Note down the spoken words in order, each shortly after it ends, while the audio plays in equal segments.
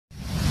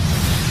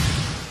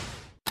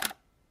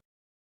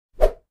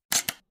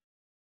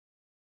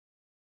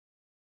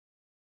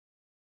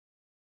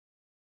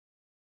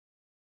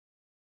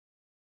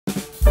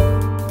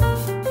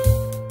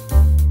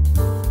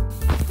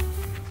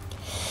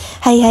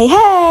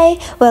Hi!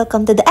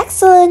 Welcome to the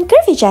excellent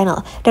Curvy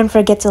channel. Don't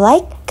forget to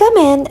like,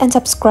 comment, and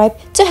subscribe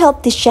to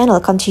help this channel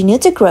continue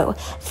to grow.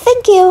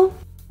 Thank you!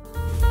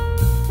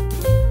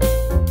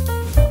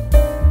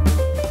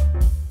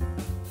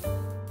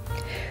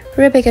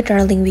 Rebecca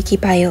Darling Wiki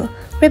Bio.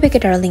 Rebecca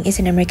Darling is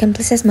an American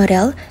plus-size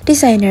model,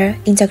 designer,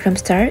 Instagram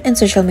star, and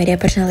social media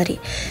personality.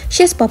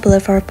 She is popular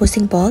for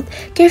posting bold,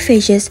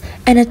 curvaceous,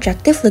 and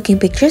attractive-looking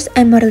pictures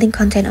and modeling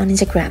content on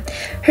Instagram.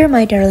 Her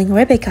My Darling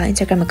Rebecca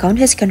Instagram account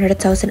has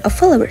 100,000 of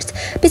followers.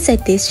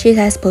 Besides this, she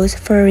has posed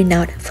for a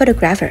renowned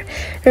photographer.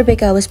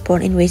 Rebecca was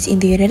born and raised in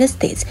the United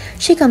States.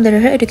 She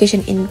completed her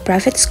education in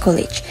private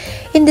college.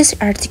 In this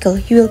article,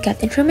 you will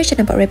get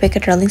information about Rebecca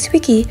Darling's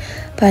wiki,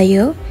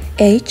 bio,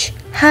 age,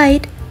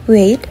 height,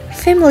 weight,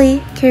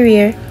 family,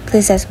 career,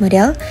 plus-size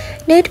model,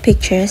 nude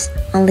pictures,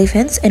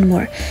 OnlyFans, and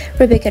more.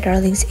 Rebecca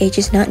Darling's age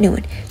is not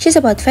known. She is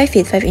about 5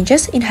 feet 5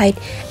 inches in height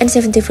and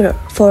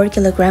 74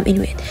 kilograms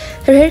in weight.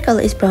 Her hair color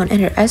is brown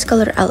and her eyes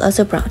color are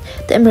also brown.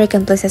 The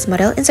American plus-size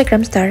model,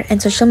 Instagram star, and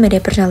social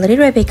media personality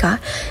Rebecca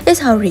is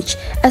how rich.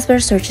 As per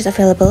sources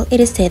available, it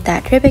is said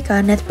that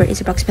Rebecca's net worth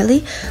is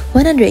approximately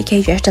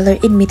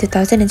 $100k in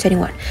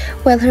mid-2021,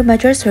 while her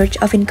major source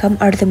of income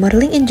are the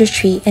modeling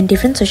industry and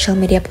different social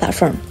media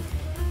platforms.